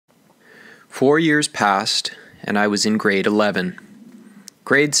4 years passed, and I was in grade 11.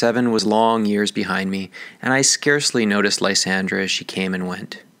 Grade 7 was long years behind me, and I scarcely noticed Lysandra as she came and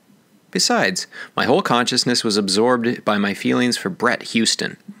went. Besides, my whole consciousness was absorbed by my feelings for Brett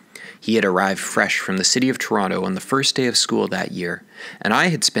Houston. He had arrived fresh from the city of Toronto on the first day of school that year, and I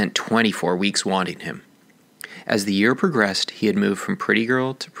had spent 24 weeks wanting him. As the year progressed, he had moved from pretty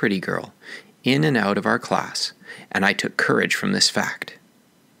girl to pretty girl, in and out of our class, and I took courage from this fact.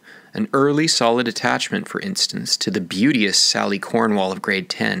 An early solid attachment, for instance, to the beauteous Sally Cornwall of grade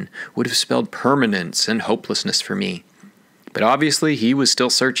 10 would have spelled permanence and hopelessness for me. But obviously he was still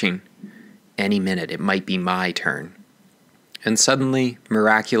searching. Any minute it might be my turn. And suddenly,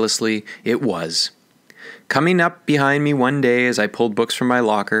 miraculously, it was. Coming up behind me one day as I pulled books from my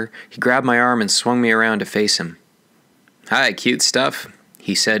locker, he grabbed my arm and swung me around to face him. "Hi, cute stuff,"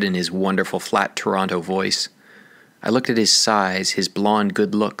 he said in his wonderful flat Toronto voice. I looked at his size, his blonde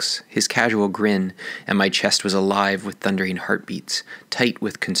good looks, his casual grin, and my chest was alive with thundering heartbeats, tight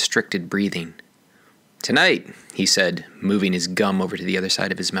with constricted breathing. "Tonight," he said, moving his gum over to the other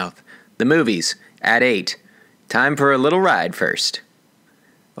side of his mouth. "The movies, at 8. Time for a little ride first."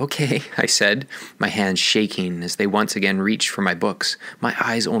 "Okay," I said, my hands shaking as they once again reached for my books, my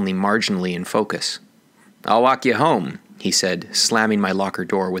eyes only marginally in focus. "I'll walk you home," he said, slamming my locker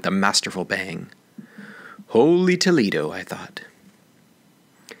door with a masterful bang. Holy Toledo, I thought.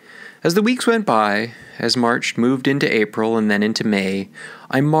 As the weeks went by, as March moved into April and then into May,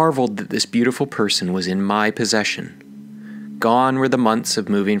 I marveled that this beautiful person was in my possession. Gone were the months of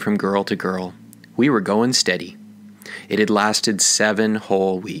moving from girl to girl. We were going steady. It had lasted 7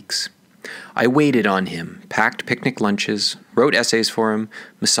 whole weeks. I waited on him, packed picnic lunches, wrote essays for him,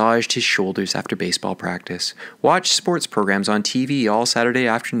 massaged his shoulders after baseball practice, watched sports programs on TV all Saturday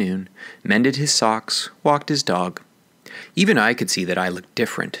afternoon, mended his socks, walked his dog. Even I could see that I looked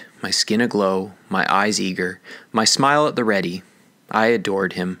different, my skin aglow, my eyes eager, my smile at the ready. I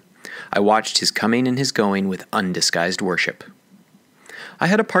adored him. I watched his coming and his going with undisguised worship. I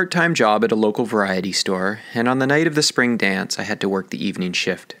had a part-time job at a local variety store, and on the night of the spring dance I had to work the evening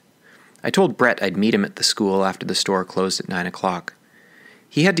shift. I told Brett I'd meet him at the school after the store closed at 9 o'clock.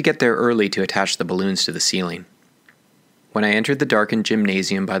 He had to get there early to attach the balloons to the ceiling. When I entered the darkened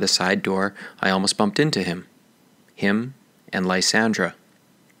gymnasium by the side door, I almost bumped into him. Him and Lysandra.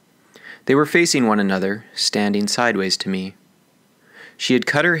 They were facing one another, standing sideways to me. She had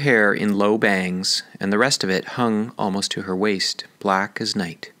cut her hair in low bangs, and the rest of it hung almost to her waist, black as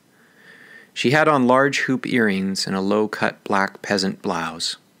night. She had on large hoop earrings and a low-cut black peasant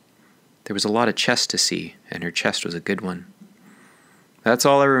blouse. There was a lot of chest to see, and her chest was a good one. That's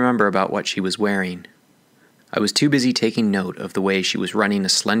all I remember about what she was wearing. I was too busy taking note of the way she was running a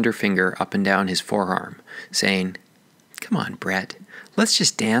slender finger up and down his forearm, saying, "Come on, Brett, let's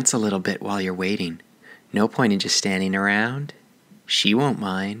just dance a little bit while you're waiting. No point in just standing around. She won't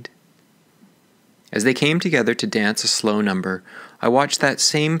mind." As they came together to dance a slow number, I watched that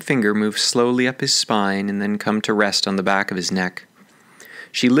same finger move slowly up his spine and then come to rest on the back of his neck.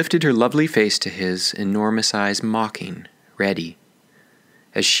 She lifted her lovely face to his, enormous eyes mocking, ready.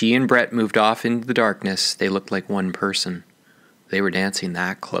 As she and Brett moved off into the darkness, they looked like one person. They were dancing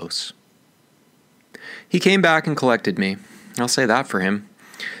that close. He came back and collected me. I'll say that for him.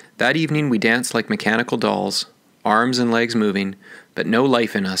 That evening we danced like mechanical dolls, arms and legs moving, but no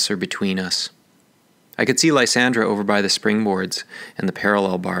life in us or between us. I could see Lysandra over by the springboards and the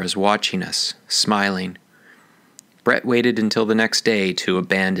parallel bars watching us, smiling. Brett waited until the next day to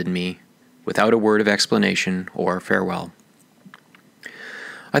abandon me, without a word of explanation or farewell.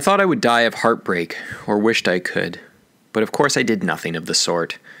 I thought I would die of heartbreak, or wished I could, but of course I did nothing of the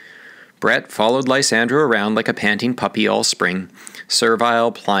sort. Brett followed Lysandra around like a panting puppy all spring,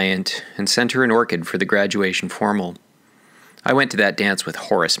 servile, pliant, and sent her an orchid for the graduation formal. I went to that dance with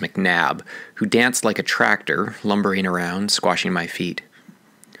Horace McNabb, who danced like a tractor, lumbering around, squashing my feet.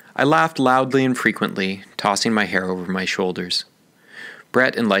 I laughed loudly and frequently, tossing my hair over my shoulders.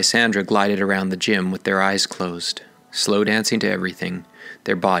 Brett and Lysandra glided around the gym with their eyes closed, slow dancing to everything,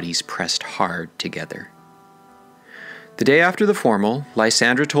 their bodies pressed hard together. The day after the formal,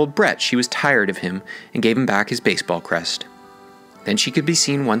 Lysandra told Brett she was tired of him and gave him back his baseball crest. Then she could be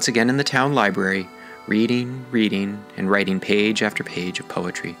seen once again in the town library, reading, and writing page after page of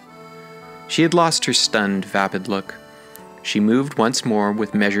poetry. She had lost her stunned, vapid look. She moved once more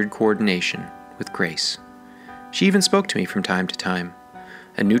with measured coordination, with grace. She even spoke to me from time to time,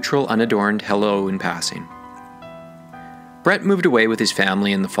 a neutral, unadorned hello in passing. Brett moved away with his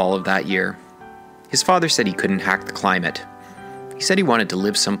family in the fall of that year. His father said he couldn't hack the climate. He said he wanted to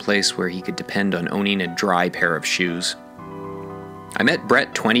live someplace where he could depend on owning a dry pair of shoes. I met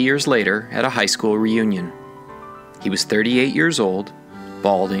Brett 20 years later at a high school reunion. He was 38 years old,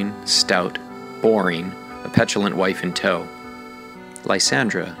 balding, stout, boring, a petulant wife in tow.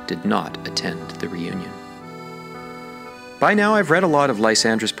 Lysandra did not attend the reunion. By now I've read a lot of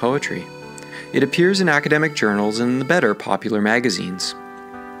Lysandra's poetry. It appears in academic journals and the better popular magazines.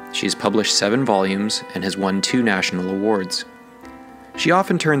 She has published 7 volumes and has won 2 national awards. She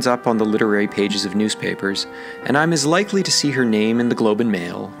often turns up on the literary pages of newspapers, and I'm as likely to see her name in the Globe and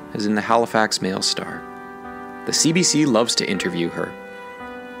Mail as in the Halifax Mail Star. The CBC loves to interview her.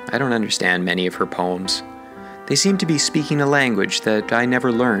 I don't understand many of her poems. They seem to be speaking a language that I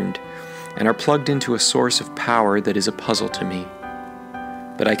never learned, and are plugged into a source of power that is a puzzle to me.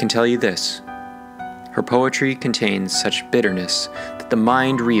 But I can tell you this. Her poetry contains such bitterness that the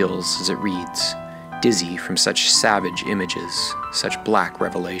mind reels as it reads, dizzy from such savage images, such black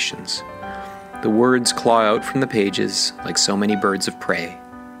revelations. The words claw out from the pages like so many birds of prey,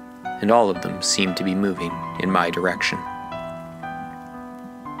 and all of them seem to be moving in my direction.